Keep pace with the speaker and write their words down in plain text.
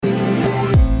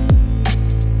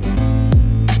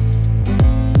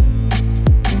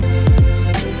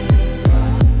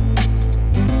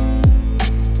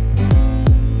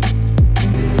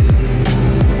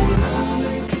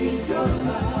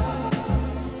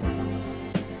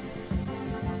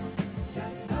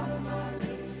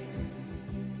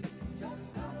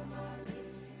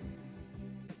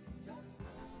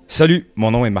Salut, mon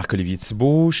nom est Marc-Olivier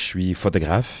Thibault, je suis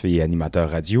photographe et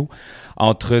animateur radio.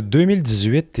 Entre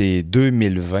 2018 et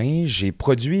 2020, j'ai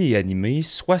produit et animé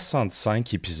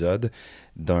 65 épisodes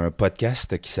d'un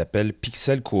podcast qui s'appelle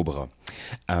Cobra.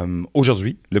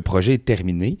 Aujourd'hui, le projet est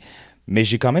terminé, mais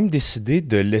j'ai quand même décidé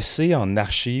de laisser en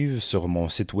archive sur mon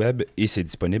site web et c'est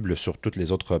disponible sur toutes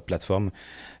les autres plateformes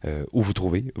où vous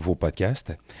trouvez vos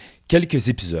podcasts, quelques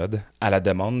épisodes à la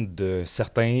demande de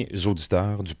certains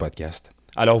auditeurs du podcast.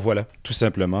 Alors voilà, tout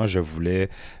simplement, je voulais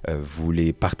vous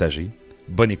les partager.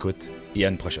 Bonne écoute et à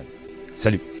une prochaine.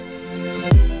 Salut!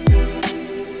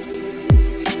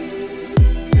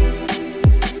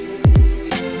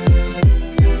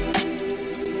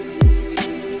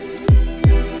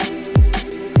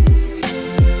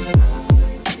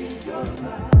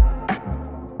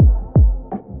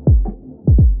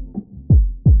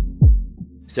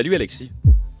 Salut Alexis.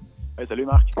 Hey, salut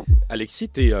Marc. Alexis,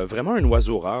 tu es vraiment un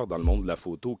oiseau rare dans le monde de la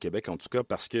photo au Québec, en tout cas,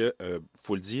 parce que,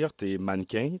 faut le dire, tu es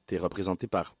mannequin, tu es représenté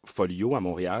par Folio à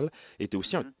Montréal et tu es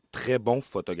aussi un très bon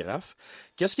photographe.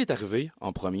 Qu'est-ce qui est arrivé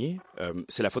en premier?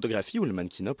 C'est la photographie ou le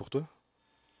mannequinat pour toi?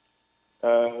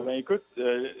 Écoute,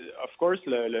 of course,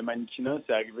 le mannequinat,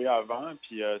 c'est arrivé avant,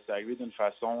 puis c'est arrivé d'une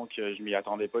façon que je m'y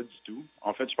attendais pas du tout.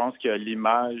 En fait, je pense que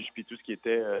l'image, puis tout ce qui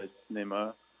était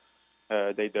cinéma,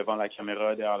 d'être devant la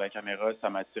caméra, derrière la caméra, ça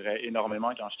m'attirait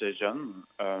énormément quand j'étais jeune.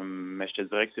 Mais je te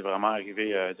dirais que c'est vraiment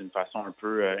arrivé d'une façon un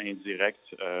peu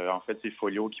indirecte. En fait, c'est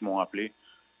Folio qui m'ont appelé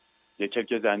il y a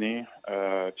quelques années.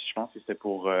 Puis je pense que c'était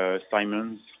pour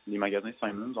Simons, les magasins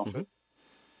Simons, en fait.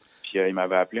 Puis il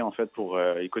m'avait appelé, en fait, pour...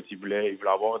 écoute, il voulait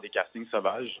avoir des castings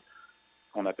sauvages.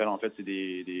 Qu'on appelle, en fait, c'est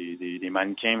des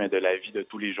mannequins, mais de la vie de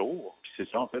tous les jours. Puis c'est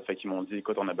ça, en fait. Fait qu'ils m'ont dit,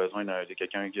 écoute, on a besoin de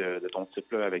quelqu'un de ton type,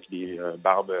 là, avec des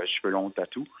barbes, cheveux longs,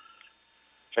 tatous.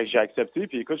 Fait que j'ai accepté.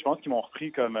 Puis écoute, je pense qu'ils m'ont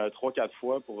repris comme 3-4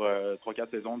 fois pour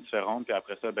 3-4 saisons différentes. Puis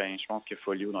après ça, je pense que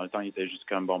Folio, dans le temps, il était juste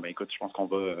comme, écoute, je pense qu'on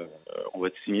va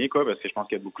te signer, quoi, parce que je pense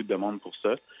qu'il y a beaucoup de demandes pour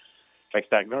ça. Fait que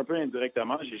c'est arrivé un peu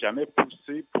indirectement. J'ai jamais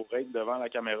poussé pour être devant la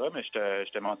caméra, mais je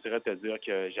te mentirais de te dire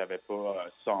que j'avais pas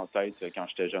ça en tête quand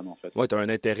j'étais jeune, en fait. Oui, tu as un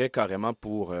intérêt carrément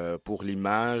pour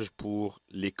l'image, pour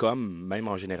les coms, même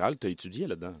en général. Tu as étudié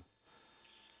là-dedans.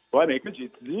 Ouais, écoute,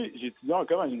 j'ai étudié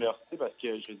encore à l'université parce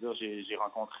que, je veux dire, j'ai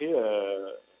rencontré,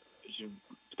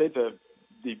 peut-être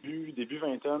début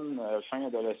vingtaine, fin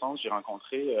adolescence, j'ai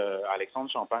rencontré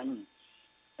Alexandre Champagne,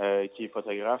 qui est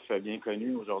photographe bien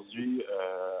connu aujourd'hui.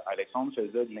 Alexandre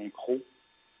faisait de l'impro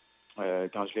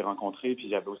quand je l'ai rencontré, puis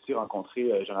j'avais aussi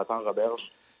rencontré Jonathan Roberge.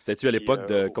 C'était-tu à l'époque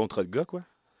de Contre de gars, quoi?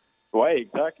 Ouais,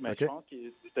 exact, mais Okay. Je pense que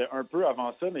c'était un peu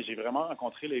avant ça, mais j'ai vraiment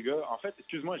rencontré les gars. En fait,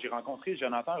 excuse-moi, j'ai rencontré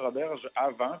Jonathan Roberge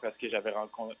avant parce que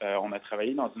on a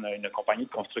travaillé dans une compagnie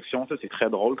de construction. Ça, c'est très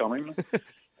drôle quand même.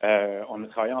 On a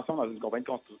travaillé ensemble dans une compagnie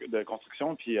de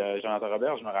construction, puis Jonathan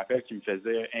Roberge, je me rappelle qu'il me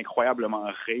faisait incroyablement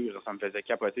rire. Ça me faisait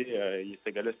capoter. Ce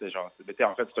gars-là,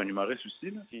 en fait, c'est un humoriste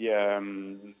aussi. Là. Puis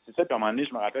c'est ça, puis à un moment donné,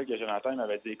 je me rappelle que Jonathan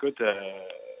m'avait dit, écoute,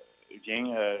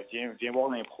 viens voir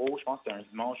l'impro. Je pense que c'était un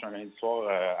dimanche, un lundi soir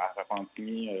à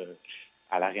Repentigny,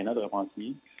 à l'aréna de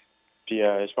Repentigny. Puis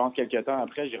je pense que quelques temps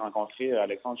après, j'ai rencontré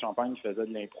Alexandre Champagne qui faisait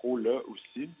de l'impro là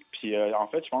aussi. Puis en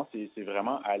fait, je pense que c'est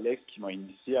vraiment Alex qui m'a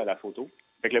initié à la photo.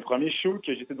 Fait que le premier shoot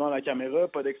que j'étais devant la caméra,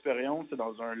 pas d'expérience, c'est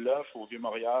dans un loft au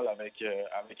Vieux-Montréal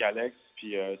avec Alex.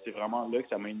 Puis c'est vraiment là que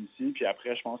ça m'a initié. Puis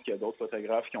après, je pense qu'il y a d'autres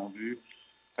photographes qui ont vu.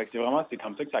 Fait que c'est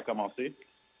comme ça que ça a commencé.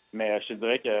 Mais je te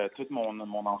dirais que toute mon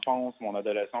enfance, mon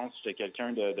adolescence, j'étais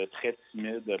quelqu'un de très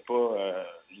timide,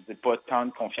 pas tant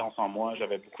de confiance en moi.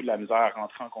 J'avais beaucoup de la misère à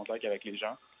rentrer en contact avec les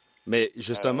gens. Mais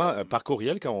justement, par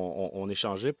courriel, quand on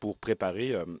échangeait pour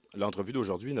préparer l'entrevue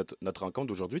d'aujourd'hui, notre rencontre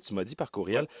d'aujourd'hui, tu m'as dit par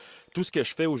courriel, tout ce que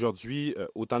je fais aujourd'hui,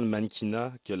 autant le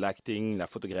mannequinat que l'acting, la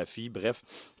photographie, bref,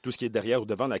 tout ce qui est derrière ou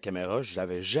devant la caméra, je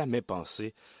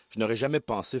n'aurais jamais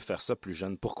pensé faire ça plus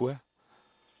jeune. Pourquoi?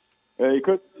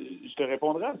 Écoute, je te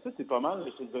répondrai à ça, c'est pas mal,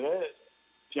 je te dirais.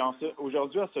 Puis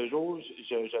aujourd'hui, à ce jour,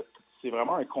 c'est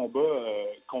vraiment un combat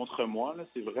contre moi. Là.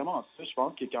 C'est vraiment ça. Je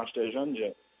pense que quand j'étais jeune,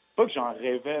 pas que j'en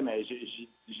rêvais, mais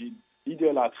j'ai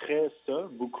idolâtrais ça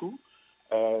beaucoup.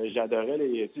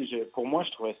 J'adorais pour moi,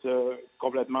 je trouvais ça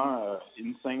complètement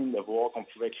insane de voir qu'on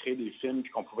pouvait créer des films et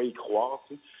qu'on pouvait y croire.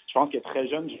 Tu sais. Je pense que très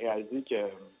jeune, j'ai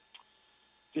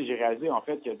réalisé en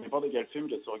fait que n'importe quel film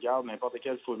que tu regardes, n'importe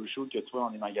quel photoshoot que tu vois dans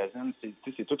les magazines,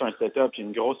 c'est tout un setup, il y a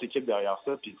une grosse équipe derrière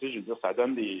ça, puis je veux dire, ça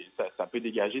donne ça peut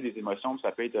dégager des émotions, puis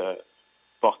ça peut être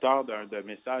porteur d'un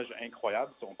message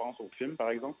incroyable si on pense au film, par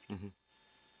exemple. Mm-hmm.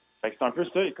 Fait que c'est un peu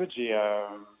ça. Écoute, je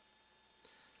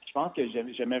pense que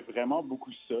j'aimais vraiment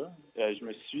beaucoup ça. Je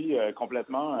me suis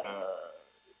complètement...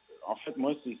 en fait,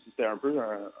 moi, c'était un peu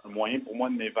un moyen pour moi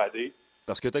de m'évader.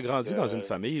 Parce que tu as grandi dans une Euh,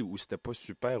 famille où c'était pas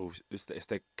super, où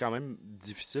c'était quand même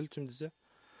difficile, tu me disais?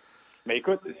 mais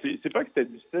écoute, c'est pas que c'était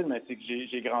difficile, mais c'est que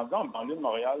j'ai grandi en banlieue de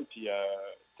Montréal, puis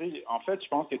tu sais, en fait, je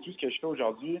pense que tout ce que je fais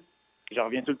aujourd'hui, je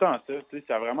reviens tout le temps à ça. Tu sais,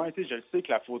 ça a vraiment été, je le sais que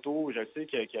la photo, je le sais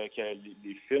que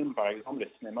les films, par exemple, le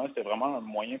cinéma, c'est vraiment un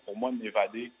moyen pour moi de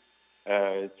m'évader. Tu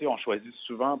sais, on choisit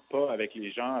souvent pas avec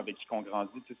les gens avec qui on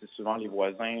grandit. Tu sais, c'est souvent les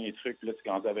voisins, les trucs. Puis là, tu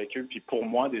grandis avec eux. Puis pour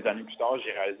moi, des années plus tard,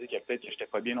 j'ai réalisé que peut-être que j'étais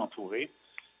pas bien entouré.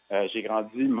 J'ai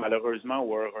grandi malheureusement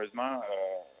ou heureusement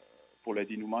pour le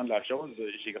dénouement de la chose.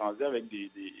 J'ai grandi avec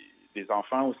des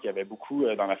enfants où il y avait beaucoup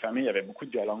dans la famille, il y avait beaucoup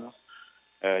de violence.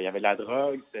 Il y avait de la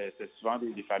drogue. C'était souvent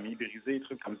des familles brisées, des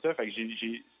trucs comme ça. Fait que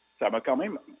ça m'a quand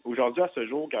même aujourd'hui à ce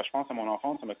jour, quand je pense à mon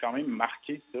enfance, ça m'a quand même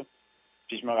marqué ça.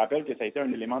 Puis je me rappelle que ça a été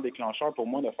un élément déclencheur pour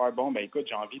moi de faire bon, ben écoute,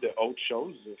 j'ai envie de autre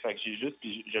chose. Fait que j'ai juste,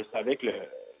 puis je savais que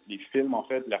les films, en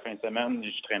fait, la fin de semaine,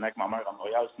 je traînais avec ma mère à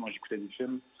Montréal, sinon j'écoutais des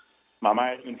films. Ma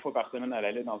mère, une fois par semaine, elle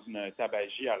allait dans une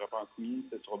tabagie à Repentigny,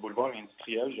 c'était sur le boulevard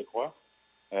industriel, je crois.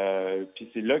 Puis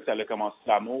c'est là que ça a commencé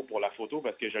l'amour pour la photo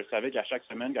parce que je savais qu'à chaque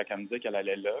semaine, quand elle me disait qu'elle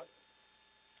allait là,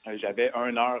 j'avais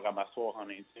 1 heure à m'asseoir en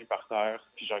indien par terre,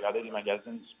 puis je regardais des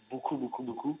magazines beaucoup, beaucoup,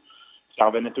 beaucoup. J'en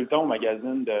revenais tout le temps aux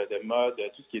magazines de mode,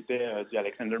 tout ce qui était du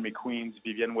Alexander McQueen, du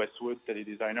Vivienne Westwood. C'était des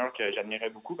designers que j'admirais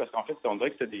beaucoup parce qu'en fait, on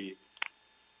dirait que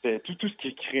c'était tout ce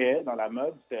qui créait dans la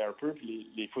mode, c'était un peu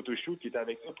les photoshoots qui étaient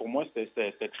avec ça. Pour moi,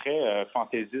 c'était très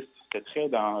fantaisiste. C'était très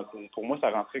pour moi, ça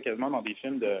rentrait quasiment dans des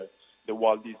films de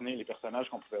Walt Disney, les personnages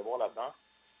qu'on pouvait voir là-dedans.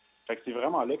 Fait que c'est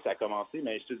vraiment là que ça a commencé.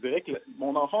 Mais je te dirais que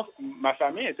mon enfance, ma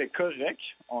famille était correcte.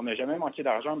 On n'a jamais manqué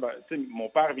d'argent. Ben, mon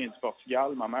père vient du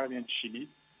Portugal, ma mère vient du Chili.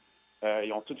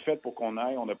 Ils ont tout fait pour qu'on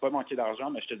aille. On n'a pas manqué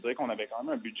d'argent, mais je te dirais qu'on avait quand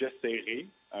même un budget serré.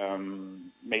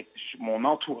 Mais mon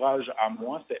entourage à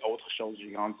moi, c'était autre chose.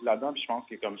 J'ai grandi là-dedans, puis je pense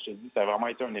que, comme je te dis, ça a vraiment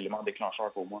été un élément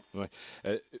déclencheur pour moi.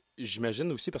 Ouais.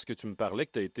 J'imagine aussi parce que tu me parlais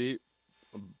que tu as été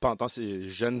pendant ces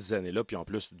jeunes années-là, puis en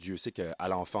plus, Dieu sait qu'à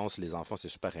l'enfance, les enfants, c'est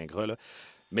super ingrat, là.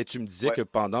 Mais tu me disais Ouais. que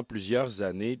pendant plusieurs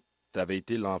années, tu avais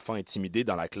été l'enfant intimidé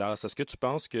dans la classe. Est-ce que tu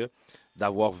penses que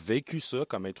d'avoir vécu ça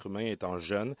comme être humain étant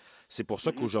jeune, c'est pour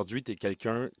ça Mhm. qu'aujourd'hui, t'es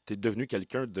devenu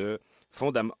quelqu'un de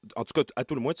fondamental. En tout cas, à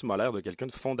tout le moins, tu m'as l'air de quelqu'un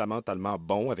de fondamentalement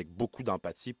bon, avec beaucoup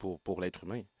d'empathie pour l'être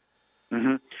humain.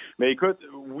 Mhm. Mais écoute,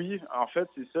 oui, en fait,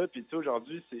 c'est ça. Puis tu sais,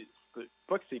 aujourd'hui, c'est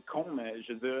pas que c'est con, mais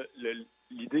je veux dire,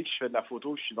 l'idée que je fais de la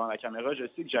photo, que je suis devant la caméra, je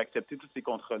sais que j'ai accepté tous ces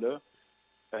contrats-là.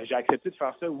 J'ai accepté de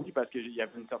faire ça, oui, parce qu'il y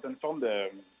avait une certaine forme de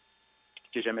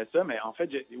que j'aimais ça, mais en fait,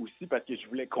 aussi parce que je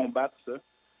voulais combattre ça.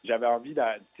 J'avais envie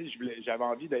j'avais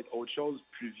envie d'être autre chose,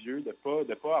 plus vieux, de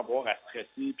pas avoir à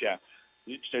stresser. Puis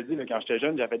je te dis, là, quand j'étais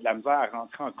jeune, j'avais de la misère à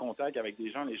rentrer en contact avec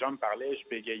des gens. Les gens me parlaient, je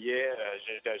bégayais,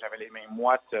 j'avais les mains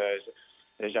moites,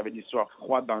 j'avais des sueurs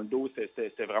froides dans le dos.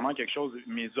 C'était vraiment quelque chose.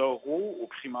 Mes oraux au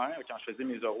primaire, quand je faisais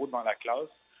mes oraux devant la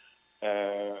classe,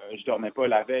 je dormais pas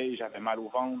la veille, j'avais mal au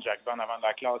ventre, j'arrivais en avant de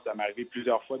la classe, ça m'est arrivé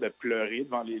plusieurs fois de pleurer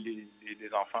devant les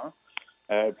enfants.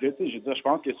 Puis là, tu sais, je veux dire, je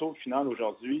pense que ça, au final,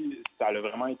 aujourd'hui, ça a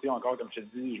vraiment été encore, comme je te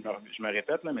dis, je me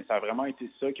répète, là, mais ça a vraiment été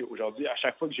ça qu'aujourd'hui, à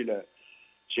chaque fois que j'ai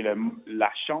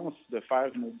la chance de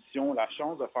faire une audition, la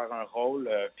chance de faire un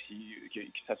rôle, puis que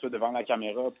ça soit devant la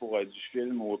caméra pour du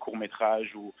film ou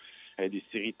court-métrage ou des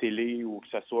séries télé ou que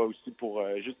ça soit aussi pour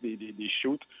juste des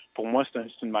shoots, pour moi, c'est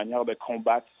une manière de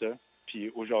combattre ça. Puis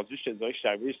aujourd'hui, je te dirais que je suis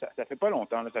arrivé, ça fait pas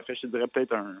longtemps, là, ça fait, je te dirais,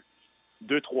 peut-être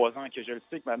 2, 3 ans que je le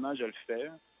sais que maintenant je le fais,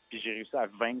 puis j'ai réussi à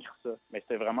vaincre ça. Mais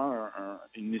c'était vraiment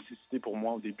une nécessité pour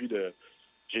moi au début de.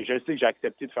 Je sais que j'ai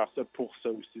accepté de faire ça pour ça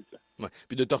aussi. Ça. Ouais.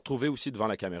 Puis de te retrouver aussi devant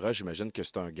la caméra, j'imagine que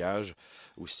c'est un gage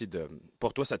aussi de.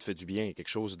 Pour toi, ça te fait du bien, quelque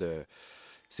chose de.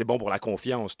 C'est bon pour la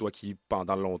confiance, toi qui,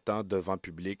 pendant longtemps, devant le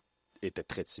public, étais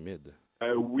très timide.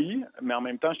 Oui, mais en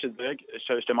même temps, je te dirais que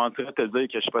je te mentirais de te dire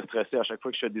que je suis pas stressé à chaque fois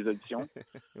que je fais des auditions.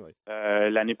 Oui.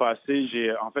 L'année passée,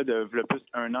 j'ai en fait de plus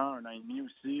 1 an et demi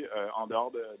aussi, en dehors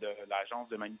de l'agence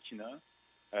de mannequinat.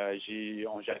 J'ai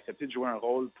accepté de jouer un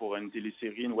rôle pour une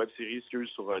télésérie, une web-série, excuse,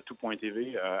 sur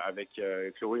tout.tv avec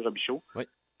Chloé Robichaud, Oui.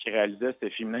 qui réalisait, c'était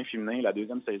Féminin, la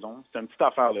deuxième saison. C'était une petite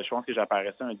affaire, là. Je pense que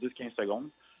j'apparaissais un 10-15 secondes.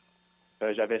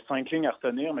 J'avais 5 lignes à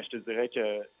retenir, mais je te dirais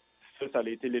que ça a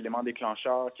été l'élément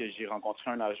déclencheur que j'ai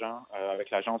rencontré un agent avec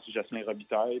l'agence Jasmin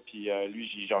Robitaille. Puis lui,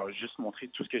 j'ai juste montré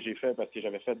tout ce que j'ai fait parce que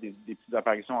j'avais fait des petites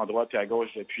apparitions à droite et à gauche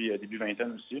depuis début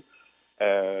vingtaine aussi.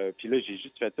 Puis là, j'ai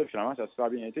juste fait ça. Finalement, ça a super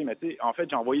bien été. Mais tu sais, en fait,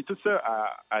 j'ai envoyé tout ça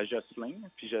à Jocelyn.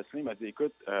 Puis Jocelyn m'a dit,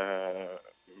 écoute,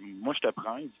 moi, je te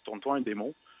prends. Il dit, tourne-toi un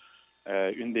démo.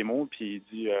 Une démo, puis il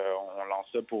dit, on lance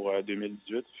ça pour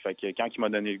 2018. Fait que quand il m'a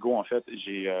donné le go, en fait,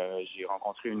 j'ai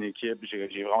rencontré une équipe.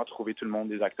 J'ai vraiment trouvé tout le monde,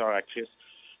 des acteurs, actrices,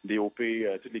 des OP,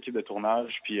 toute l'équipe de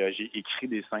tournage. Puis j'ai écrit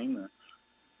des scènes.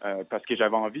 parce que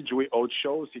j'avais envie de jouer autre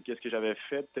chose. C'est qu'est-ce que j'avais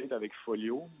fait peut-être avec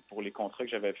Folio pour les contrats que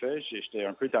j'avais faits. J'étais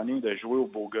un peu tanné de jouer au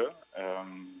beau gars.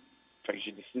 Fait que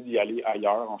j'ai décidé d'y aller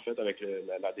ailleurs, en fait, avec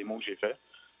la démo que j'ai faite.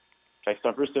 Fait que c'est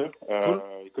un peu ça. Cool.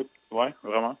 Écoute, ouais,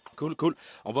 vraiment. Cool, cool.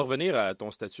 On va revenir à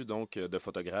ton statut donc de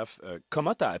photographe.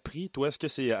 Comment tu as appris, toi? Est-ce que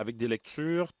c'est avec des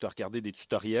lectures? Tu as regardé des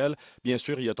tutoriels? Bien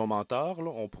sûr, il y a ton mentor.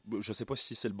 Là. Je ne sais pas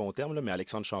si c'est le bon terme, là, mais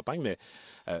Alexandre Champagne. Mais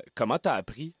comment tu as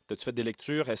appris? As-tu fait des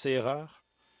lectures, essais-erreurs?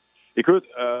 Écoute,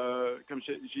 comme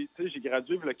j'ai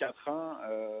gradué il y a 4 ans.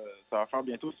 Ça va faire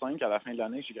bientôt 5 à la fin de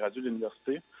l'année. J'ai gradué de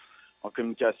l'université en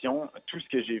communication. Tout ce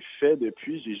que j'ai fait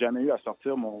depuis, j'ai jamais eu à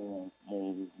sortir mon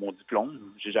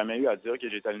diplôme. J'ai jamais eu à dire que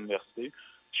j'étais à l'université.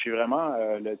 Je suis vraiment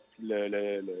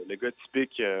le gars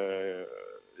typique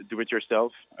do it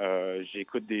yourself.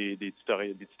 J'écoute des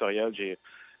tutoriels,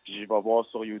 je vais voir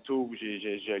sur YouTube,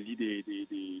 je lis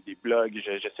des blogs,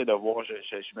 j'essaie de voir,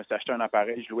 je me suis acheté un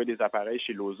appareil, je louais des appareils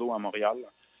chez Lozo à Montréal.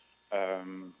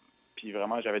 Puis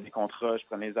vraiment, j'avais des contrats, je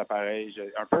prenais les appareils.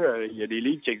 Il y a des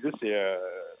livres qui existent, c'est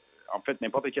en fait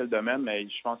n'importe quel domaine, mais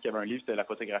je pense qu'il y avait un livre, c'était la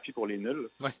photographie pour les nuls.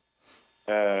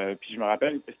 Ouais. Puis je me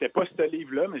rappelle, c'était pas ce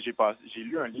livre-là, mais j'ai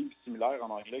lu un livre similaire en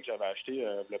anglais que j'avais acheté il y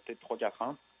a peut-être 3-4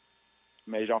 ans.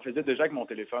 Mais j'en faisais déjà avec mon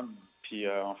téléphone. Puis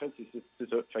en fait, c'est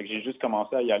ça. Fait que j'ai juste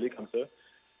commencé à y aller comme ça.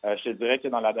 Je te dirais que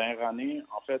dans la dernière année,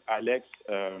 en fait, Alex,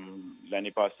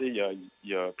 l'année passée,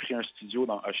 il a pris un studio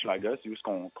dans Hochelaga. C'est où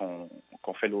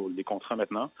qu'on fait les contrats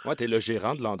maintenant. Ouais, tu es le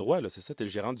gérant de l'endroit, là, c'est ça? Tu es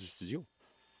le gérant du studio.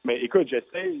 Mais écoute,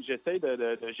 j'essaie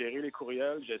de gérer les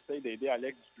courriels, j'essaie d'aider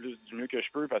Alex du mieux que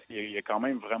je peux parce qu'il y a quand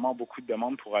même vraiment beaucoup de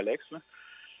demandes pour Alex, là.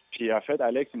 Puis en fait,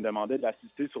 Alex, il me demandait de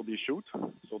l'assister sur des shoots,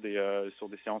 sur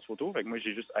des séances photos. Fait que moi,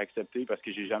 j'ai juste accepté parce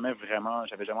que j'avais jamais vraiment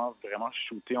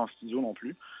shooté en studio non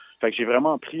plus. Fait que j'ai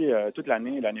vraiment pris toute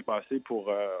l'année passée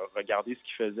pour regarder ce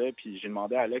qu'il faisait. Puis j'ai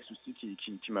demandé à Alex aussi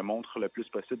qui me montre le plus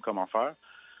possible comment faire.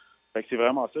 Fait que c'est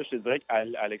vraiment ça. Je te dirais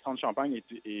qu'Alexandre Champagne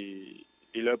est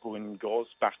là pour une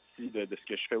grosse partie de ce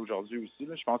que je fais aujourd'hui aussi,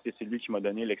 là. Je pense que c'est lui qui m'a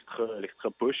donné l'extra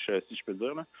push, si je peux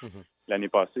dire, là, l'année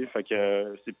passée. Fait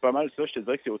que c'est pas mal ça. Je te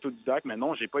dirais que c'est autodidacte, mais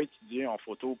non, j'ai pas étudié en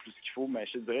photo plus qu'il faut, mais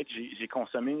je te dirais que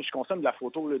je consomme de la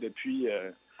photo là,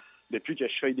 depuis que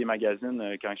je feuille des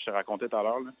magazines, quand je te racontais tout à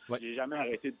l'heure. Ouais. J'ai jamais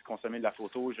arrêté de consommer de la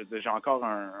photo. J'ai encore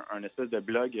un espèce de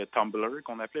blog Tumblr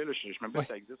qu'on appelait. Là. Je ne sais même pas si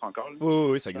ça existe encore. Là.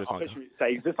 Oui, ça existe encore. Ça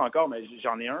existe encore, mais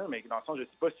j'en ai un, mais dans le sens, je ne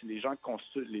sais pas si les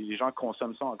gens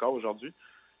consomment ça encore aujourd'hui.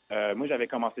 Moi, j'avais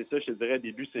commencé ça, je te dirais,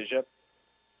 début cégep.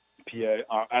 Puis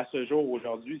à ce jour,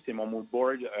 aujourd'hui, c'est mon mood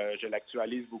board. Je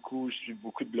l'actualise beaucoup, je suis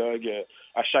beaucoup de blogs.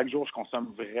 À chaque jour, je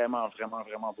consomme vraiment, vraiment,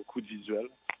 vraiment beaucoup de visuels.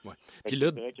 Ouais. Puis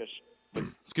là,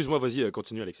 excuse-moi, vas-y,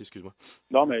 continue, Alexis, excuse-moi.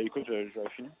 Non, mais écoute, je vais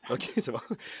finir. OK, c'est bon.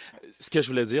 Ce que je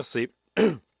voulais dire, c'est...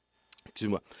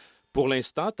 Excuse-moi. Pour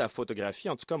l'instant, ta photographie,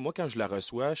 en tout cas, moi, quand je la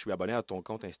reçois, je suis abonné à ton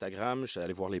compte Instagram, je suis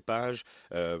allé voir les pages,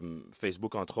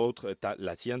 Facebook, entre autres,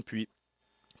 la tienne. Puis,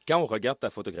 quand on regarde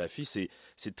ta photographie,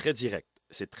 c'est très direct.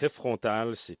 C'est très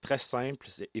frontal, c'est très simple,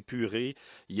 c'est épuré.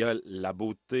 Il y a la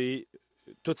beauté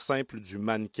toute simple du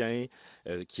mannequin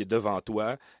qui est devant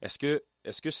toi. Est-ce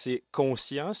que c'est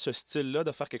conscient, ce style-là,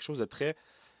 de faire quelque chose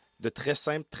de très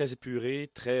simple, très épuré,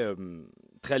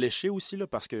 très léché aussi, là,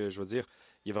 parce que, je veux dire,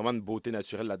 il y a vraiment une beauté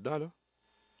naturelle là-dedans, là?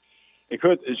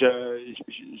 Écoute,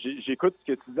 j'écoute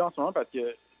ce que tu dis en ce moment parce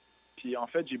que, puis en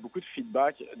fait, j'ai beaucoup de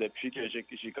feedback depuis que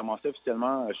j'ai commencé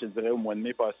officiellement, je te dirais, au mois de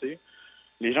mai passé.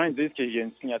 Les gens ils disent qu'il y a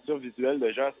une signature visuelle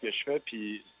déjà à ce que je fais,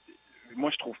 puis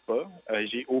moi, je trouve pas.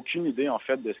 J'ai aucune idée, en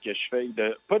fait, de ce que je fais.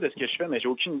 Pas de ce que je fais, mais j'ai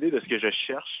aucune idée de ce que je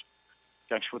cherche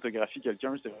quand je photographie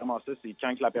quelqu'un. C'est vraiment ça. C'est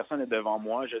quand la personne est devant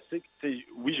moi. Je sais que,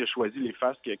 oui, je choisis les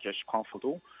faces que je prends en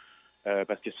photo.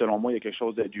 Parce que selon moi, il y a quelque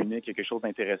chose d'unique, il y a quelque chose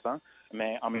d'intéressant.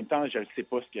 Mais en même temps, je ne sais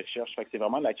pas ce que je cherche. Fait que c'est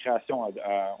vraiment de la création.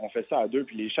 On fait ça à deux.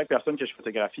 Puis chaque personne que je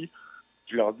photographie,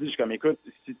 je leur dis, je suis comme, écoute,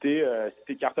 si t'es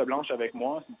carte blanche avec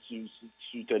moi, si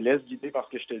tu te laisses guider par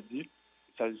ce que je te dis,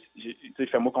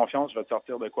 fais-moi confiance, je vais te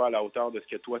sortir de quoi à la hauteur de ce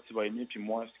que toi tu vas aimer, puis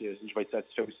moi, je vais être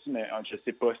satisfait aussi, mais je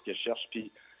sais pas ce que je cherche. Puis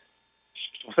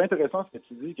je trouve ça intéressant ce que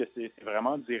tu dis, que c'est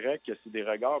vraiment direct, que c'est des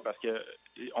regards, parce que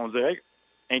on dirait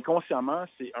inconsciemment,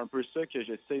 c'est un peu ça que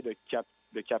j'essaie de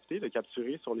capter, de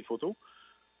capturer sur les photos.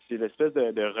 C'est l'espèce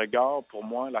de regard pour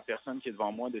moi, la personne qui est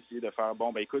devant moi, d'essayer de faire,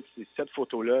 bon, ben écoute, c'est cette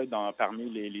photo-là parmi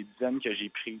les dizaines que j'ai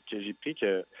pris,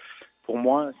 que pour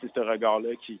moi, c'est ce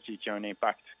regard-là qui a un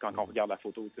impact quand on regarde la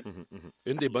photo.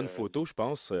 Une des bonnes photos, je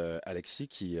pense, Alexis,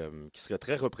 qui serait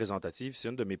très représentative, c'est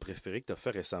une de mes préférées que tu as fait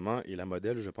récemment, et la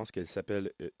modèle, je pense qu'elle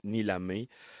s'appelle Nila May.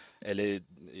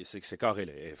 C'est carré,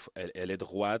 elle est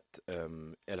droite,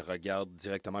 elle regarde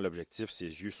directement l'objectif,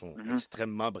 ses yeux sont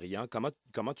extrêmement brillants.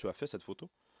 Comment tu as fait cette photo?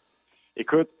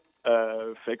 Écoute,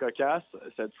 Fait cocasse,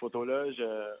 cette photo-là,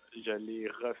 je l'ai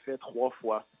refait 3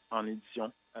 fois en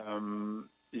édition.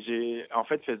 En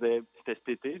fait, c'était cet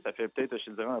été, ça fait peut-être, je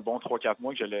te dirais, un bon 3-4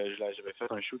 mois que j'avais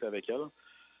fait un shoot avec elle.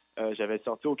 J'avais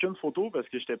sorti aucune photo parce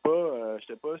que j'étais pas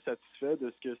satisfait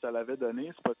de ce que ça l'avait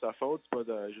donné. C'est pas de sa faute, je veux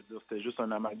dire, c'était juste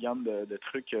un amalgame de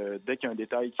trucs. Dès qu'il y a un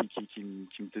détail qui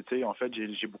me titille, en fait,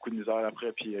 j'ai beaucoup de misère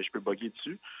après, puis je peux bugger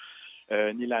dessus.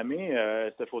 Ni Lamé,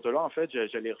 cette photo-là, en fait,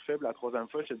 je l'ai refait la 3e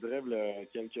fois, je te dirais,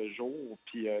 quelques jours.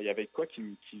 Puis il y avait quoi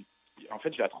en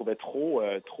fait, je la trouvais trop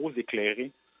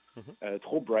éclairée,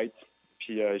 trop bright.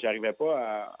 Puis j'arrivais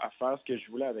pas à faire ce que je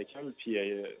voulais avec elle. Puis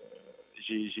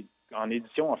en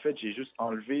édition, en fait, j'ai juste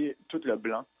enlevé tout le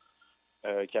blanc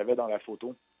qu'il y avait dans la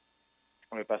photo.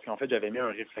 Parce qu'en fait, j'avais mis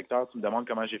un réflecteur. Tu me demandes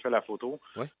comment j'ai fait la photo.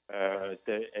 Ouais.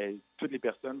 Toutes les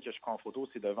personnes que je prends en photo,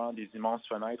 c'est devant des immenses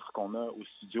fenêtres qu'on a au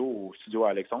studio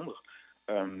Alexandre.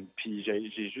 Puis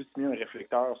j'ai juste mis un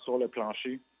réflecteur sur le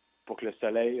plancher pour que le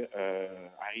soleil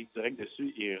arrive direct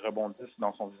dessus et rebondisse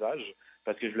dans son visage.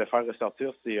 Parce que je voulais faire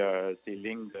ressortir ces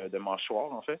lignes de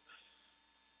mâchoire, en fait.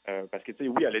 Parce que, tu sais,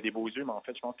 oui, elle a des beaux yeux, mais en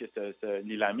fait, je pense que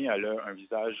Nilamé, elle a un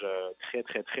visage très,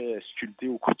 très, très sculpté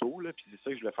au couteau, là, puis c'est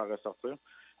ça que je voulais faire ressortir.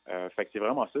 Fait que c'est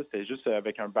vraiment ça, c'était juste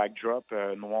avec un backdrop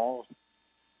noir,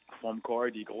 foam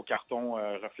core, des gros cartons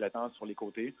reflétants sur les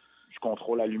côtés. Je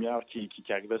contrôle la lumière qui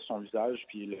arrivait sur son visage,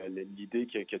 puis l'idée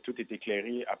que tout est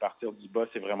éclairé à partir du bas,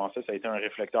 c'est vraiment ça. Ça a été un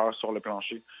réflecteur sur le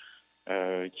plancher.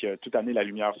 Qui a tout amené la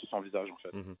lumière sur son visage, en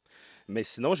fait. Mhm. Mais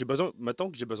sinon,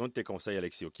 mettons que j'ai besoin de tes conseils,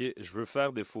 Alexis, OK? Je veux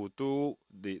faire des photos,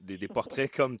 des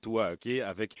portraits comme toi, OK?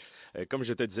 Avec, comme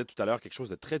je te disais tout à l'heure, quelque chose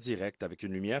de très direct, avec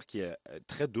une lumière qui est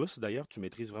très douce, d'ailleurs. Tu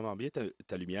maîtrises vraiment bien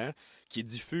ta lumière, qui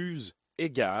diffuse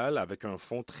égale, avec un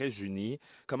fond très uni.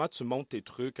 Comment tu montes tes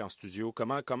trucs en studio?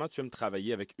 Comment tu aimes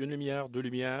travailler avec une lumière, 2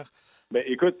 lumières? Ben,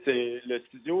 écoute, le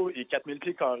studio est 4000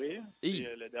 pieds carrés. Et...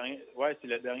 C'est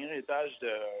le dernier étage de...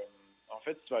 En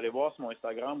fait, si tu vas aller voir sur mon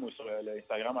Instagram ou sur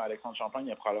l'Instagram à Alexandre Champagne, il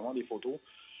y a probablement des photos.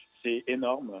 C'est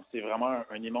énorme. C'est vraiment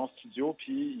un immense studio.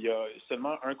 Puis, il y a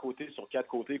seulement un côté sur 4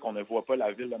 côtés qu'on ne voit pas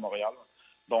la ville de Montréal.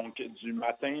 Donc, du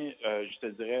matin, je te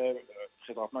dirais,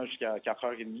 présentement jusqu'à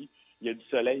 4h30, il y a du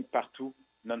soleil partout,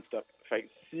 non-stop. Fait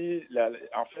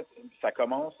que en fait, ça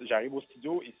commence, j'arrive au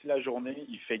studio et si la journée,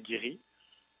 il fait gris,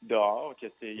 dehors,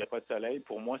 il n'y a pas de soleil,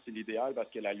 pour moi, c'est l'idéal parce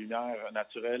que la lumière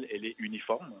naturelle, elle est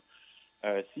uniforme.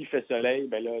 S'il fait soleil,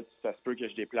 ben là, ça se peut que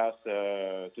je déplace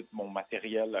tout mon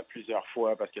matériel plusieurs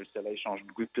fois parce que le soleil change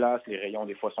beaucoup de place, les rayons,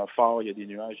 des fois, sont forts, il y a des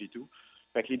nuages et tout.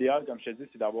 Fait que l'idéal, comme je te dis,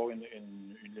 c'est d'avoir une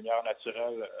lumière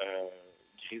naturelle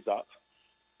grisâtre.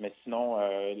 Mais sinon,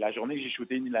 la journée que j'ai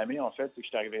shooté Nilamé, en fait, c'est que je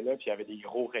suis arrivé là puis il y avait des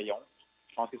gros rayons.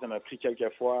 Je pense que ça m'a pris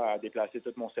quelques fois à déplacer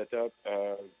tout mon setup.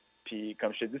 Puis,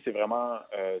 comme je te dis, c'est vraiment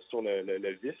sur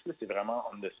le vif, là, c'est vraiment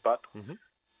on the spot,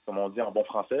 comme on dit en bon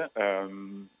français,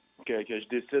 que je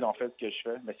décide en fait ce que je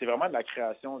fais. Mais c'est vraiment de la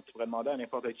création. Tu pourrais demander à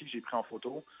n'importe qui que j'ai pris en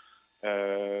photo.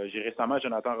 J'ai récemment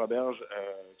Jonathan Roberge,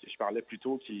 que je parlais plus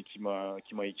tôt, qui m'a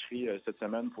écrit cette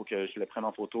semaine pour que je le prenne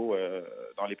en photo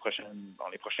dans les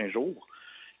prochains jours.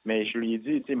 Mais je lui ai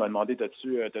dit, il m'a demandé,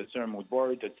 t'as-tu un mood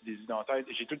board, t'as-tu des idées en tête?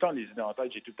 J'ai tout le temps des idées en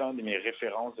tête, j'ai tout le temps mes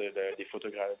références de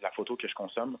la photo que je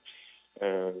consomme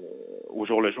au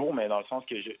jour le jour, mais dans le sens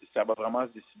que ça va vraiment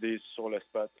se décider sur le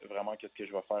spot, vraiment qu'est-ce que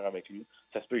je vais faire avec lui.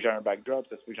 Ça se peut que j'ai un backdrop,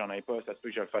 ça se peut que j'en ai pas, ça se peut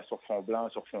que je le fasse sur fond blanc,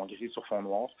 sur fond gris, sur fond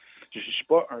noir. Je suis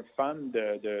pas un fan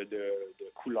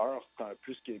de couleurs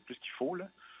plus qu'il faut, là.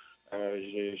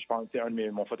 Je pense que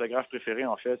mon photographe préféré,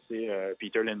 en fait, c'est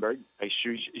Peter Lindbergh.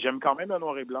 J'aime quand même le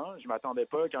noir et blanc. Je m'attendais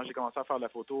pas, quand j'ai commencé à faire de la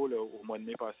photo là, au mois de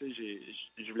mai passé,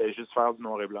 je voulais juste faire du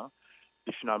noir et blanc.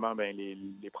 Et finalement, ben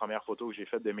les premières photos que j'ai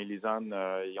faites de Mélisane,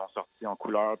 ils ont sorti en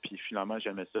couleur, puis finalement,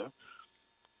 j'aimais ça.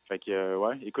 Fait que,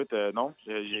 ouais, écoute, non,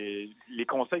 les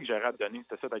conseils que j'aurais à te donner,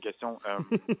 c'était ça ta question.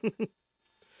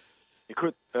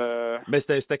 Écoute, Mais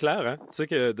c'était clair, hein? Tu sais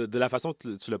que de la façon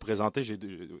que tu l'as présenté,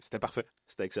 c'était parfait.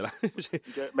 C'était excellent.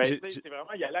 C'est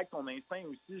vraiment y aller avec ton instinct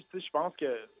aussi. Tu sais, je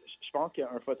pense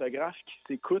qu'un photographe qui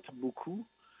s'écoute beaucoup,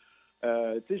 tu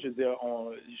sais, je veux dire,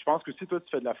 je pense que si toi tu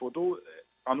fais de la photo,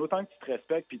 en autant que tu te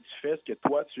respectes puis tu fais ce que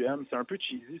toi tu aimes, c'est un peu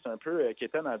cheesy, c'est un peu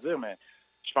quétaine à dire, mais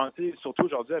je pense, surtout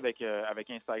aujourd'hui avec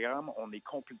Instagram, on est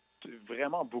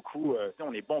vraiment beaucoup,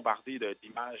 on est bombardé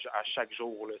d'images à chaque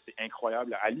jour. Là. C'est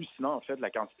incroyable, hallucinant en fait la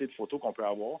quantité de photos qu'on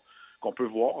peut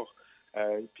voir.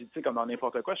 Puis tu sais, comme dans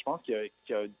n'importe quoi, je pense qu'il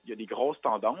y a des grosses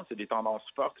tendances, il y a des tendances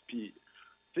fortes. Puis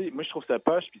tu sais, moi je trouve ça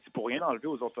poche. Puis c'est pour rien enlever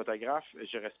aux autres photographes.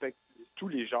 Je respecte tous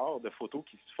les genres de photos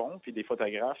qui se font, puis des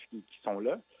photographes qui sont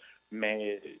là.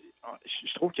 Mais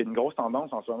je trouve qu'il y a une grosse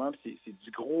tendance en ce moment, c'est du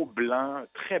gros blanc,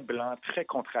 très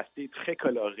contrasté, très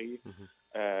coloré.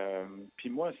 Puis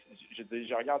moi,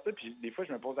 je regarde ça, puis des fois,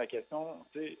 je me pose la question,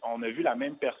 tu sais, on a vu la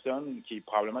même personne, qui est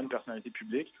probablement une personnalité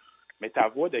publique, mais ta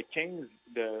voix de 15,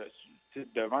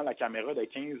 devant la caméra de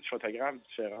 15 photographes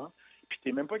différents, puis tu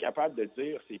n'es même pas capable de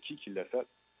dire c'est qui l'a fait.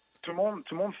 Tout le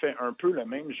monde fait un peu le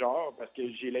même genre, parce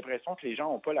que j'ai l'impression que les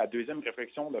gens n'ont pas la deuxième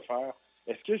réflexion de faire,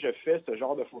 est-ce que je fais ce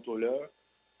genre de photo-là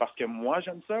parce que moi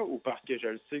j'aime ça ou parce que je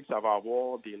le sais que ça va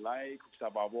avoir des likes ou que ça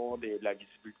va avoir de la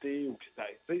visibilité ou que ça,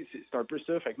 c'est un peu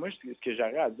ça. Fait que moi, ce que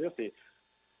j'aurais à dire, c'est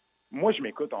moi je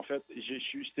m'écoute en fait.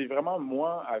 C'est vraiment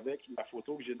moi avec la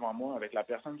photo que j'ai devant moi, avec la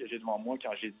personne que j'ai devant moi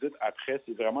quand j'édite après,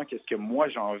 c'est vraiment qu'est-ce que moi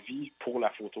j'ai envie pour la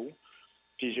photo.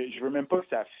 Puis je veux même pas que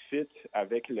ça fit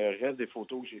avec le reste des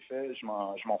photos que j'ai fait. Je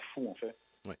m'en fous en fait.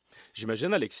 Ouais.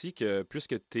 J'imagine, Alexis, que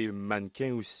puisque tu es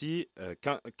mannequin aussi,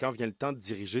 quand vient le temps de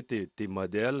diriger tes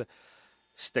modèles,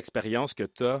 cette expérience que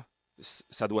tu as,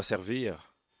 ça doit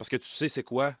servir. Parce que tu sais c'est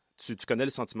quoi, tu connais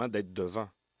le sentiment d'être devant.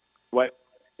 Ouais.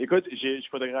 Écoute, je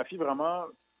photographie vraiment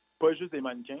pas juste des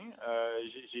mannequins.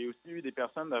 J'ai aussi eu des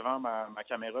personnes devant ma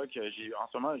caméra que j'ai. En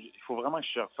ce moment, il faut vraiment que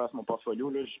je refasse mon portfolio.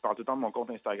 Là. Je parle tout le temps de mon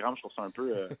compte Instagram. Je trouve ça un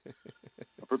peu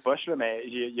poche, là, mais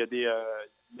il y a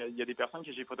des personnes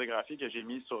que j'ai photographiées que j'ai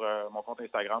mises sur mon compte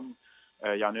Instagram.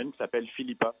 Il y en a une qui s'appelle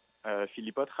Philippa.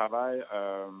 Philippa travaille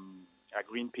à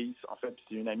Greenpeace, en fait.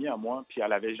 C'est une amie à moi, puis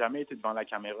elle avait jamais été devant la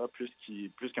caméra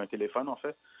plus qu'un téléphone, en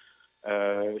fait.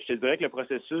 Je te dirais que le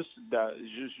processus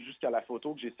jusqu'à la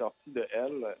photo que j'ai sortie de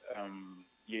elle,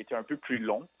 il a été un peu plus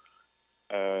long.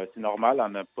 C'est normal,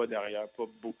 elle n'a pas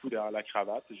beaucoup derrière la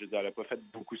cravate. Je veux dire, elle n'a pas fait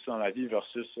beaucoup ça dans la vie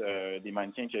versus des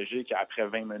mannequins que j'ai qu'après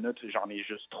 20 minutes, j'en ai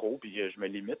juste trop, puis je me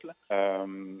limite, là.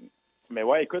 Mais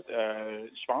ouais, écoute,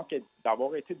 je pense que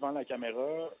d'avoir été devant la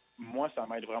caméra, moi, ça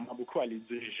m'aide vraiment beaucoup à les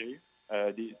diriger.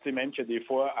 Tu sais, même que des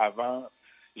fois, avant,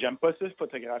 j'aime pas ça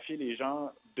photographier les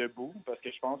gens debout, parce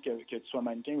que je pense que tu sois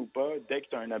mannequin ou pas, dès que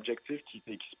tu as un objectif qui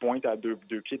se pointe à deux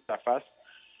pieds de ta face,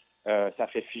 ça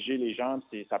fait figer les gens,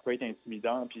 ça peut être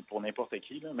intimidant, puis pour n'importe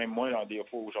qui. Là. Même moi, des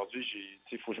fois, aujourd'hui,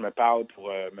 il faut que je me parle pour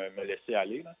me laisser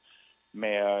aller. Là.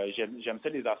 Mais j'aime ça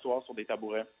les asseoir sur des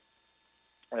tabourets.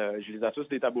 Je les assois sur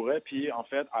des tabourets, puis en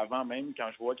fait, avant même,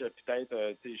 quand je vois que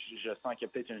peut-être, je sens qu'il y a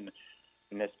peut-être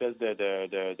une espèce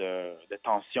de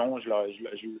tension, je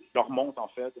leur montre en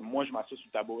fait. Moi, je m'assois sur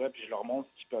le tabouret, puis je leur montre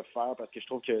ce qu'ils peuvent faire, parce que je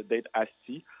trouve que d'être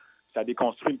assis, ça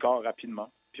déconstruit le corps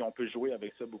rapidement, puis on peut jouer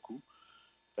avec ça beaucoup.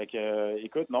 Fait que,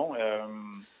 écoute, non.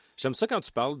 J'aime ça quand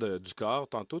tu parles du corps.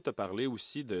 Tantôt, tu as parlé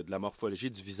aussi de la morphologie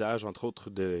du visage, entre autres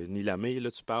de Nilamé.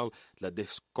 Là, tu parles de la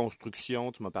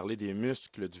déconstruction, tu m'as parlé des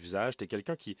muscles du visage. Tu es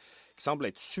quelqu'un qui semble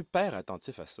être super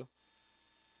attentif à ça.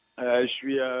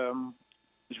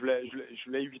 Je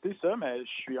voulais éviter ça, mais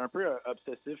je suis un peu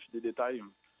obsessif des détails.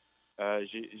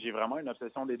 J'ai vraiment une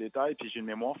obsession des détails, puis j'ai une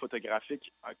mémoire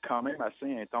photographique quand même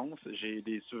assez intense. J'ai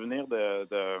des souvenirs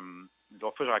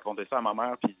l'autre fois, je racontais ça à ma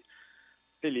mère, puis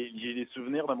j'ai des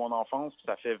souvenirs de mon enfance, puis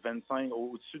ça fait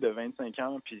au-dessus de 25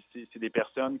 ans, puis c'est des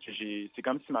personnes que c'est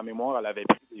comme si ma mémoire, elle avait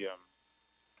pris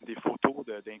des photos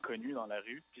d'inconnus dans la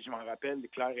rue, puis je m'en rappelle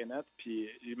clair et net, puis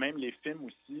même les films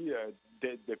aussi,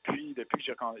 depuis que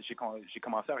j'ai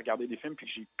commencé à regarder des films, puis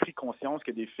que j'ai pris conscience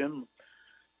que des films,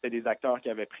 c'était des acteurs qui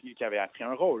avaient appris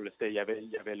un rôle. Il y avait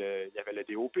le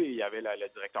DOP, il y avait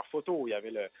le directeur photo, il y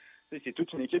avait c'est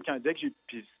toute une équipe dès que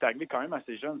puis c'est arrivé quand même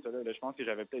assez jeune, ça, là, je pense que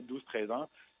j'avais peut-être 12-13 ans.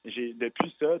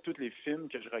 Depuis ça, tous les films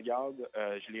que je regarde,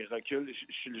 je les recule.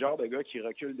 Je suis le genre de gars qui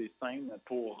recule des scènes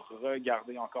pour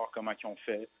regarder encore comment ils ont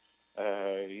fait,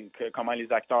 comment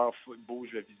les acteurs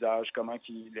bougent le visage,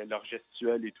 leur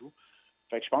gestuelle et tout.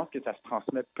 Fait que je pense que ça se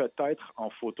transmet peut-être en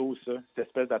photo, ça, cette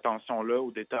espèce d'attention-là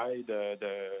aux détails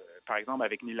par exemple,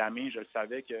 avec Nilamé, je le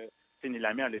savais que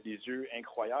Nilamé, elle a des yeux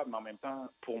incroyables, mais en même temps,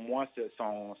 pour moi,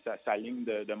 sa ligne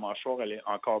de mâchoire, elle est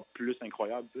encore plus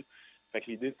incroyable, tu sais. Fait que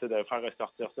l'idée, c'est de faire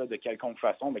ressortir ça de quelconque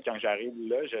façon, mais quand j'arrive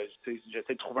là,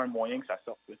 j'essaie de trouver un moyen que ça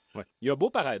sorte. Ouais. Il y a un beau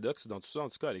paradoxe dans tout ça, en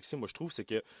tout cas, Alexis, moi je trouve, c'est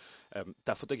que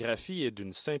ta photographie est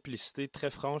d'une simplicité très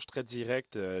franche, très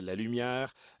directe, la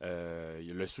lumière,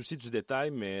 le souci du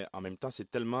détail, mais en même temps, c'est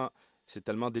tellement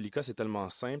délicat, c'est tellement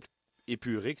simple,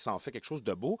 épuré, que ça en fait quelque chose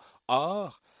de beau.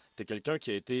 Or, tu es quelqu'un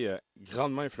qui a été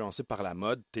grandement influencé par la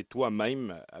mode, tu es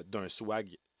toi-même d'un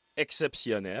swag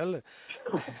exceptionnel.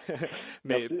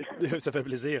 Mais ça fait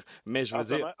plaisir. Mais je veux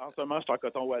dire. En ce moment, je suis en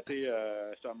coton ouaté,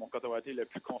 mon coton ouaté le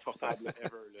plus confortable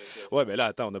ever. Ouais, mais là,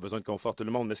 attends, on a besoin de confort tout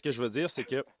le monde. Mais ce que je veux dire, c'est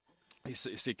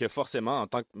que forcément, en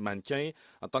tant que mannequin,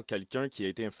 en tant que quelqu'un qui a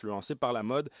été influencé par la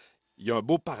mode, il y a un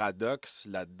beau paradoxe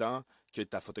là-dedans que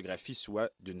ta photographie soit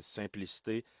d'une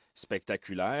simplicité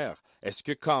spectaculaires. Est-ce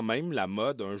que quand même la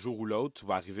mode, un jour ou l'autre, tu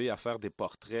vas arriver à faire des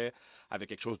portraits avec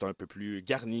quelque chose d'un peu plus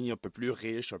garni, un peu plus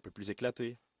riche, un peu plus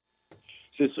éclaté?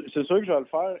 C'est sûr que je vais le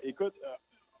faire. Écoute,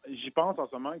 j'y pense en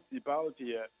ce moment que tu y parles,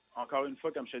 puis encore une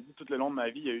fois, comme je te dis, tout le long de ma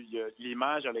vie,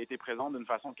 l'image, elle a été présente d'une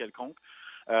façon quelconque.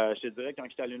 Je te dirais, quand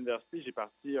j'étais à l'université, j'ai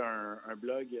parti un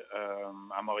blog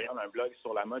à Montréal, un blog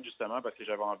sur la mode, justement, parce que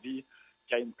j'avais envie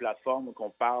qu'il y ait une plateforme où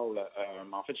qu'on parle.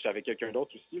 En fait, j'étais avec quelqu'un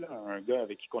d'autre aussi, là, un gars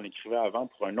avec qui on écrivait avant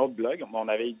pour un autre blog. On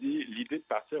avait dit l'idée de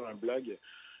partir un blog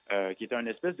qui était une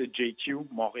espèce de JQ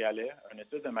montréalais, une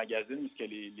espèce de magazine où que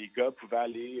les gars pouvaient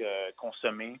aller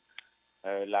consommer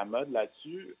la mode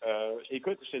là-dessus.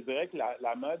 Écoute, je te dirais que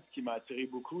la mode qui m'a attiré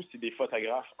beaucoup, c'est des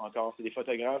photographes encore. C'est des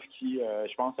photographes qui,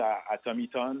 je pense à Tommy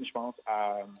Ton, je pense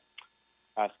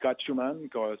à Scott Schumann,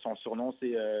 son surnom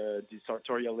c'est The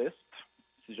Sartorialist,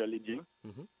 si je l'ai dit.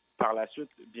 Mm-hmm. Par la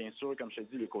suite, bien sûr, comme je te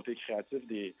dis, le côté créatif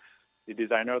des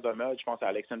designers de mode, je pense à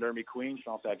Alexander McQueen, je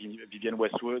pense à Vivienne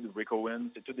Westwood, Rick Owens,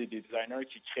 c'est tous des designers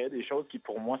qui créent des choses qui,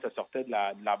 pour moi, ça sortait de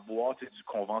la boîte et du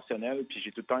conventionnel, puis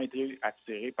j'ai tout le temps été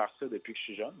attiré par ça depuis que je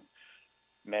suis jeune.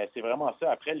 Mais c'est vraiment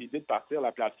ça. Après, l'idée de partir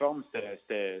la plateforme,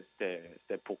 c'était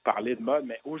pour parler de mode,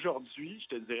 mais aujourd'hui,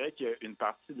 je te dirais qu'il y a une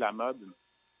partie de la mode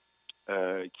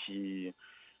qui...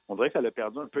 On dirait que ça a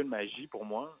perdu un peu de magie pour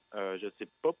moi. Je ne sais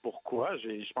pas pourquoi.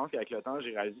 Je pense qu'avec le temps,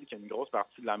 j'ai réalisé qu'il y a une grosse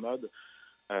partie de la mode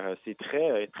c'est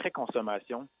très, très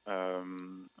consommation.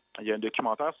 Il y a un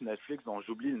documentaire sur Netflix dont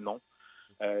j'oublie le nom.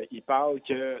 Il parle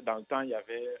que dans le temps, il y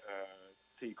avait,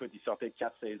 écoute, il sortait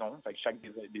 4 saisons. Fait que chaque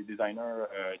des designers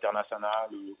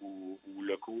internationaux ou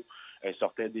locaux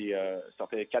sortaient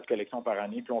 4 collections par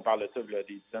année. Puis on parle de ça il y a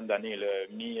des dizaines d'années,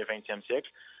 le mi-20e siècle.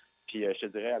 Puis je te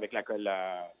dirais, avec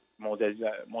la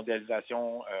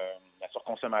mondialisation, la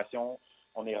surconsommation,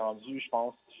 on est rendu, je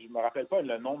pense, je me rappelle pas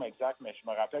le nombre exact, mais je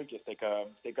me rappelle que c'était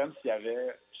comme s'il y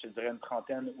avait, je te dirais, une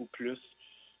trentaine ou plus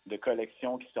de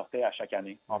collections qui sortaient à chaque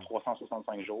année, en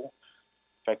 365 jours.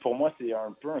 Fait que pour moi, c'est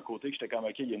un peu un côté que j'étais comme,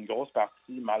 OK, il y a une grosse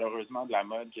partie, malheureusement, de la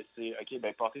mode, que c'est, OK,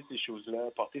 ben portez ces choses-là,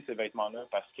 portez ces vêtements-là,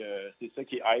 parce que c'est ça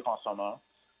qui est hype en ce moment.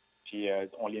 Puis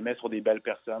on les met sur des belles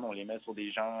personnes, on les met sur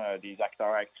des gens, des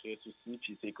acteurs, actrices aussi,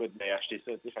 puis c'est, écoute, ben achetez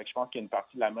ça, tu sais. Fait que je pense qu'il y a une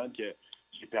partie de la mode que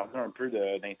j'ai perdu un peu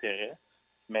d'intérêt.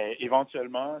 Mais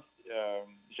éventuellement,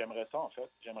 j'aimerais ça, en fait.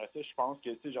 J'aimerais ça. Je pense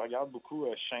que, tu sais, je regarde beaucoup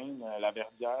Shane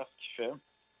Laverdière, ce qu'il fait,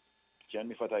 qui est un de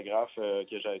mes photographes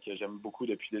que j'aime beaucoup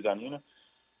depuis des années, là.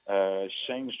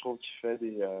 Shane, je trouve qu'il fait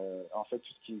en fait,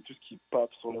 tout ce qui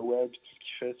pop sur le web, tout ce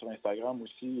qu'il fait sur Instagram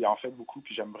aussi, il en fait beaucoup,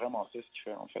 puis j'aime vraiment ça, ce qu'il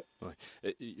fait, en fait. Ouais.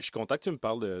 Je suis content que tu me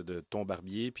parles de ton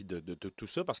barbier puis de tout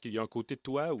ça, parce qu'il y a un côté de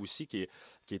toi aussi qui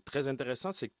est très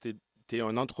intéressant, c'est que tu es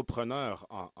un entrepreneur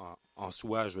en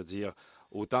soi, je veux dire,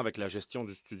 autant avec la gestion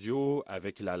du studio,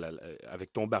 avec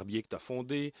avec ton barbier que tu as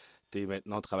fondé, tu es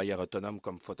maintenant travailleur autonome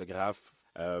comme photographe.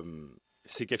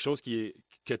 C'est quelque chose que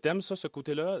tu aimes, ça, ce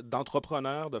côté-là,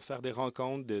 d'entrepreneur, de faire des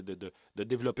rencontres, de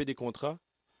développer des contrats?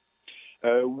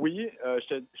 Oui,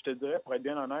 je te dirais, pour être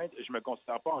bien honnête, je me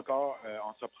considère pas encore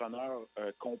entrepreneur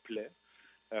complet.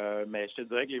 Mais je te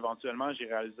dirais qu'éventuellement, j'ai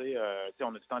réalisé, tu sais,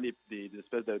 on a tout le temps des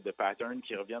espèces de patterns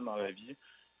qui reviennent dans la vie.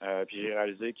 Puis j'ai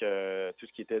réalisé que tout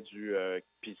ce qui était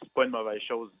puis c'est pas une mauvaise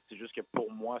chose, c'est juste que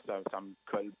pour moi, ça me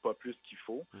colle pas plus qu'il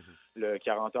faut. Mm-hmm. Le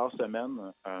 40 heures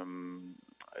semaine,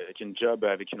 avec une job,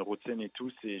 avec une routine et tout,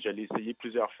 je l'ai essayé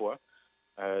plusieurs fois.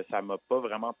 Ça m'a pas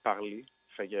vraiment parlé.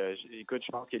 Fait que, écoute,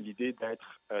 je pense que l'idée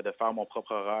de faire mon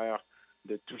propre horaire,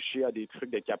 de toucher à des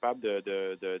trucs, d'être capable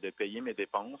de payer mes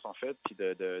dépenses, en fait, puis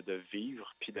de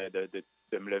vivre, puis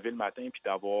de me lever le matin, puis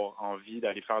d'avoir envie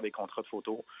d'aller faire des contrats de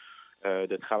photos,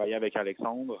 de travailler avec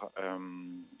Alexandre,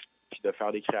 puis de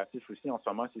faire des créatifs aussi. En ce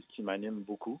moment, c'est ce qui m'anime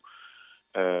beaucoup.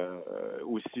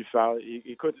 Aussi faire...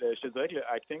 Écoute, je te dirais que le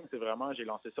acting, c'est vraiment... J'ai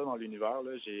lancé ça dans l'univers,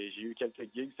 là. J'ai eu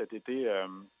quelques gigs cet été,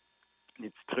 des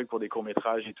petits trucs pour des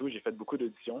courts-métrages et tout. J'ai fait beaucoup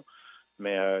d'auditions.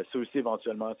 Mais ça aussi,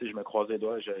 éventuellement, tu sais, je me croise les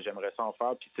doigts, j'aimerais ça en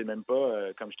faire. Puis c'est même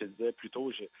pas, comme je te disais plus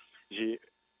tôt, j'ai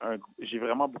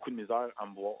vraiment beaucoup de misère à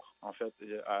me voir, en fait,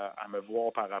 à me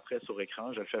voir par après sur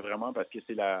écran. Je le fais vraiment parce que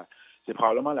c'est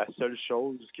probablement la seule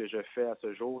chose que je fais à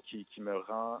ce jour qui me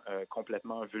rend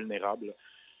complètement vulnérable.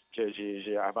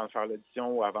 Que avant de faire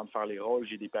l'audition ou avant de faire les rôles,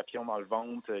 j'ai des papillons dans le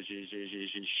ventre,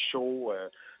 j'ai chaud.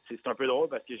 C'est un peu drôle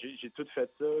parce que j'ai tout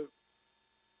fait ça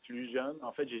plus jeune.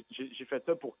 En fait, j'ai fait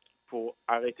ça pour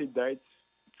arrêter d'être...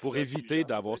 Pour éviter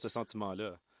d'avoir ce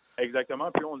sentiment-là.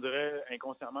 Exactement. Puis on dirait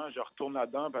inconsciemment, je retourne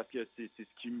là-dedans parce que c'est ce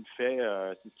qui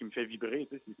me fait vibrer.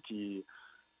 Tu sais,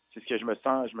 c'est ce que je me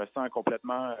sens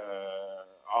complètement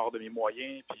hors de mes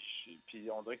moyens. Puis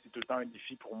on dirait que c'est tout le temps un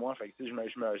défi pour moi. Fait que, tu sais,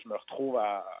 je me retrouve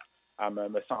à à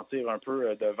me sentir un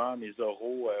peu devant mes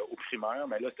oraux au primaire.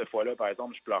 Mais là, cette fois-là, par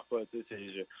exemple, je pleure pas.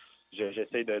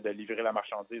 J'essaie de livrer la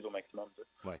marchandise au maximum.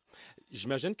 Ouais.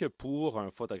 J'imagine que pour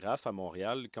un photographe à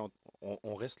Montréal, quand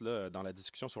on reste là dans la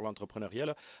discussion sur l'entrepreneuriat,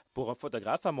 là, pour un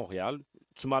photographe à Montréal,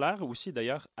 tu m'as l'air aussi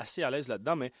d'ailleurs assez à l'aise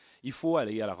là-dedans, mais il faut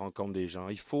aller à la rencontre des gens,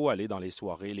 il faut aller dans les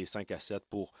soirées, les 5 à 7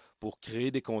 pour créer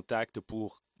des contacts,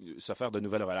 pour se faire de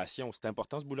nouvelles relations. C'est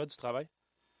important ce bout-là du travail?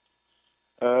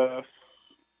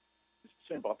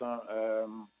 C'est important.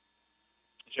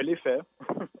 Je l'ai fait.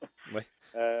 Oui.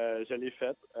 Je l'ai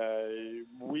fait.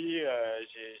 Oui,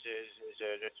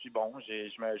 je suis bon.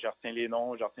 Je retiens les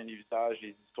noms, je retiens les visages,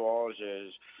 les histoires.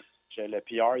 Le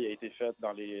PR il a été fait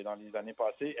dans les années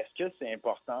passées. Est-ce que c'est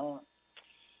important?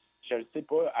 Je ne sais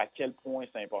pas à quel point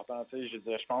c'est important. Tu sais, je veux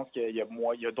dire, je pense qu'il y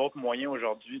a d'autres moyens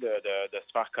aujourd'hui de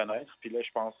se faire connaître. Puis là,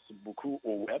 je pense beaucoup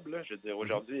au web. Là. Je veux dire,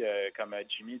 aujourd'hui, comme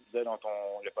Jimmy disait dans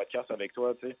le podcast avec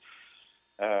toi, tu sais,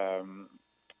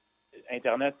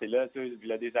 Internet, c'est là, tu sais, il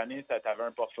y a des années, tu avais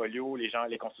un portfolio, les gens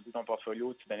allaient consulter ton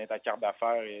portfolio, tu donnais ta carte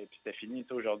d'affaires et puis c'était fini. Tu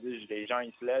sais, aujourd'hui, les gens,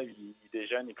 ils se lèvent, ils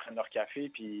déjeunent, ils prennent leur café,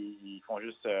 puis ils font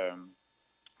juste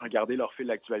regarder leur fil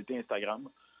d'actualité Instagram.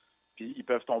 Puis ils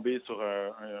peuvent tomber sur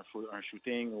un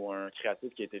shooting ou un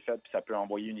créatif qui a été fait, puis ça peut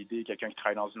envoyer une idée. Quelqu'un qui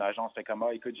travaille dans une agence fait comme «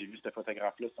 Ah, écoute, j'ai vu ce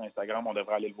photographe-là sur Instagram, on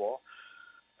devrait aller le voir. »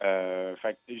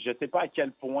 Fait que je sais pas à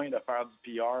quel point de faire du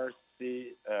PR,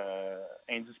 c'est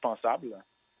indispensable.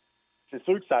 C'est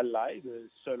sûr que ça l'aide,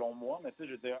 selon moi, mais tu sais,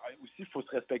 je veux dire, aussi, il faut se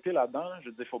respecter là-dedans. Je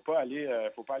veux dire, faut pas aller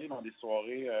dans des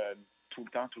soirées tout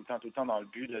le temps dans le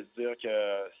but de se dire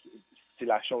que c'est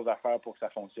la chose à faire pour que ça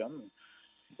fonctionne.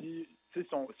 Si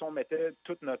on mettait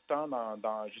tout notre temps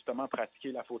dans justement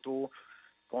pratiquer la photo,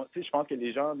 je pense que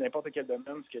les gens, n'importe quel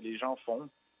domaine, ce que les gens font,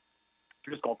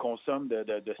 plus qu'on consomme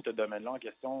de ce domaine-là en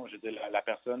question, je veux dire, la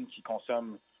personne qui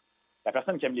consomme, la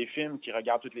personne qui aime les films, qui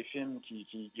regarde tous les films,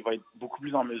 qui va être beaucoup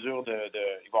plus en mesure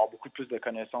il va avoir beaucoup plus de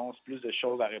connaissances, plus de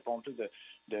choses à répondre, plus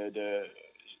c'est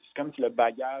comme si le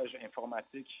bagage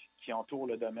informatique qui entoure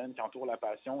le domaine, qui entoure la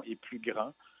passion est plus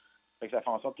grand. Fait que ça fait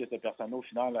en sorte que cette personne-là, au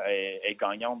final, est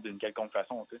gagnante d'une quelconque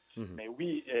façon. Tu sais. Mais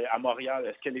oui, à Montréal,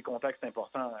 est-ce que les contacts, c'est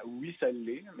important? Oui, ça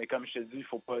l'est, mais comme je te dis, il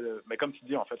faut pas. Mais comme tu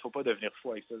dis, en fait, il ne faut pas devenir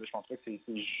fou avec ça. Je pense pas que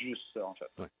c'est juste ça, en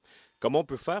fait. Ouais. Comment on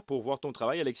peut faire pour voir ton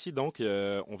travail, Alexis? Donc,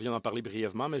 on vient d'en parler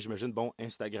brièvement, mais j'imagine, bon,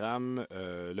 Instagram,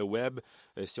 le web,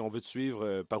 si on veut te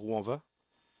suivre, par où on va?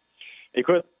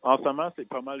 Écoute, en ce moment, c'est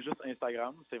pas mal juste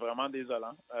Instagram. C'est vraiment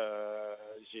désolant.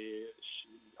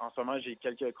 En ce moment, j'ai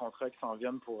quelques contrats qui s'en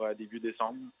viennent pour début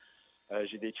décembre.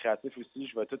 J'ai des créatifs aussi.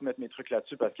 Je vais tout mettre mes trucs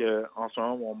là-dessus parce que en ce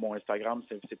moment, mon Instagram,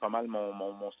 c'est pas mal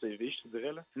mon CV, je te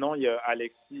dirais. Là. Sinon, il y a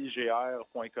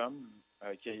alexisgr.com.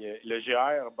 Le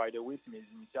GR, by the way, c'est mes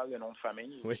initiales de nom de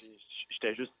famille. Oui.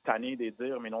 J'étais juste tanné de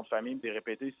dire mes noms de famille, de les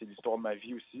répéter. C'est l'histoire de ma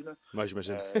vie aussi. Oui,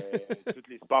 j'imagine. Tous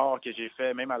les sports que j'ai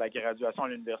fait, même à la graduation à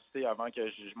l'université, avant que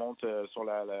je monte sur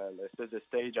l'espèce de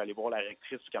stage, aller voir la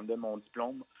rectrice qui me donne mon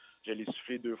diplôme. Je l'ai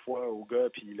soufflé 2 fois au gars,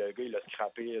 puis le gars, il l'a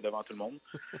scrappé devant tout le monde.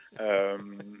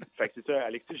 Fait que c'est ça,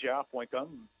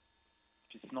 alexisgr.com.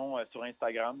 Puis sinon, sur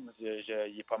Instagram,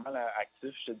 il est pas mal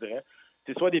actif, je te dirais.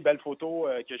 C'est soit des belles photos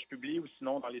que je publie ou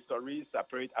sinon dans les stories, ça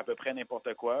peut être à peu près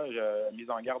n'importe quoi. Je mise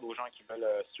en garde aux gens qui veulent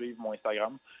suivre mon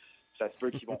Instagram. Ça se peut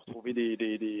qu'ils vont retrouver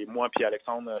des moi puis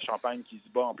Alexandre Champagne qui se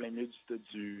bat en plein milieu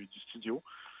du studio.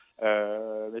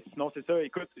 Mais sinon, c'est ça.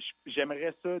 Écoute,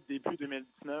 j'aimerais ça, début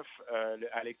 2019,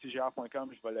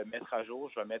 alexisgr.com, je vais le mettre à jour.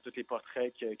 Je vais mettre tous les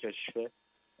portraits que je fais,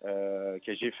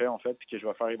 que j'ai fait, en fait, puis que je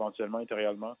vais faire éventuellement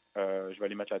intérieurement. Je vais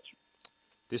les mettre là-dessus.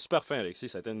 T'es super fin, Alexis.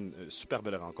 Ça a été une super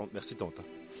belle rencontre. Merci de ton temps.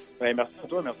 Merci à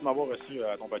toi. Merci de m'avoir reçu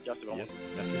à ton podcast. C'est vraiment Yes,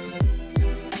 merci.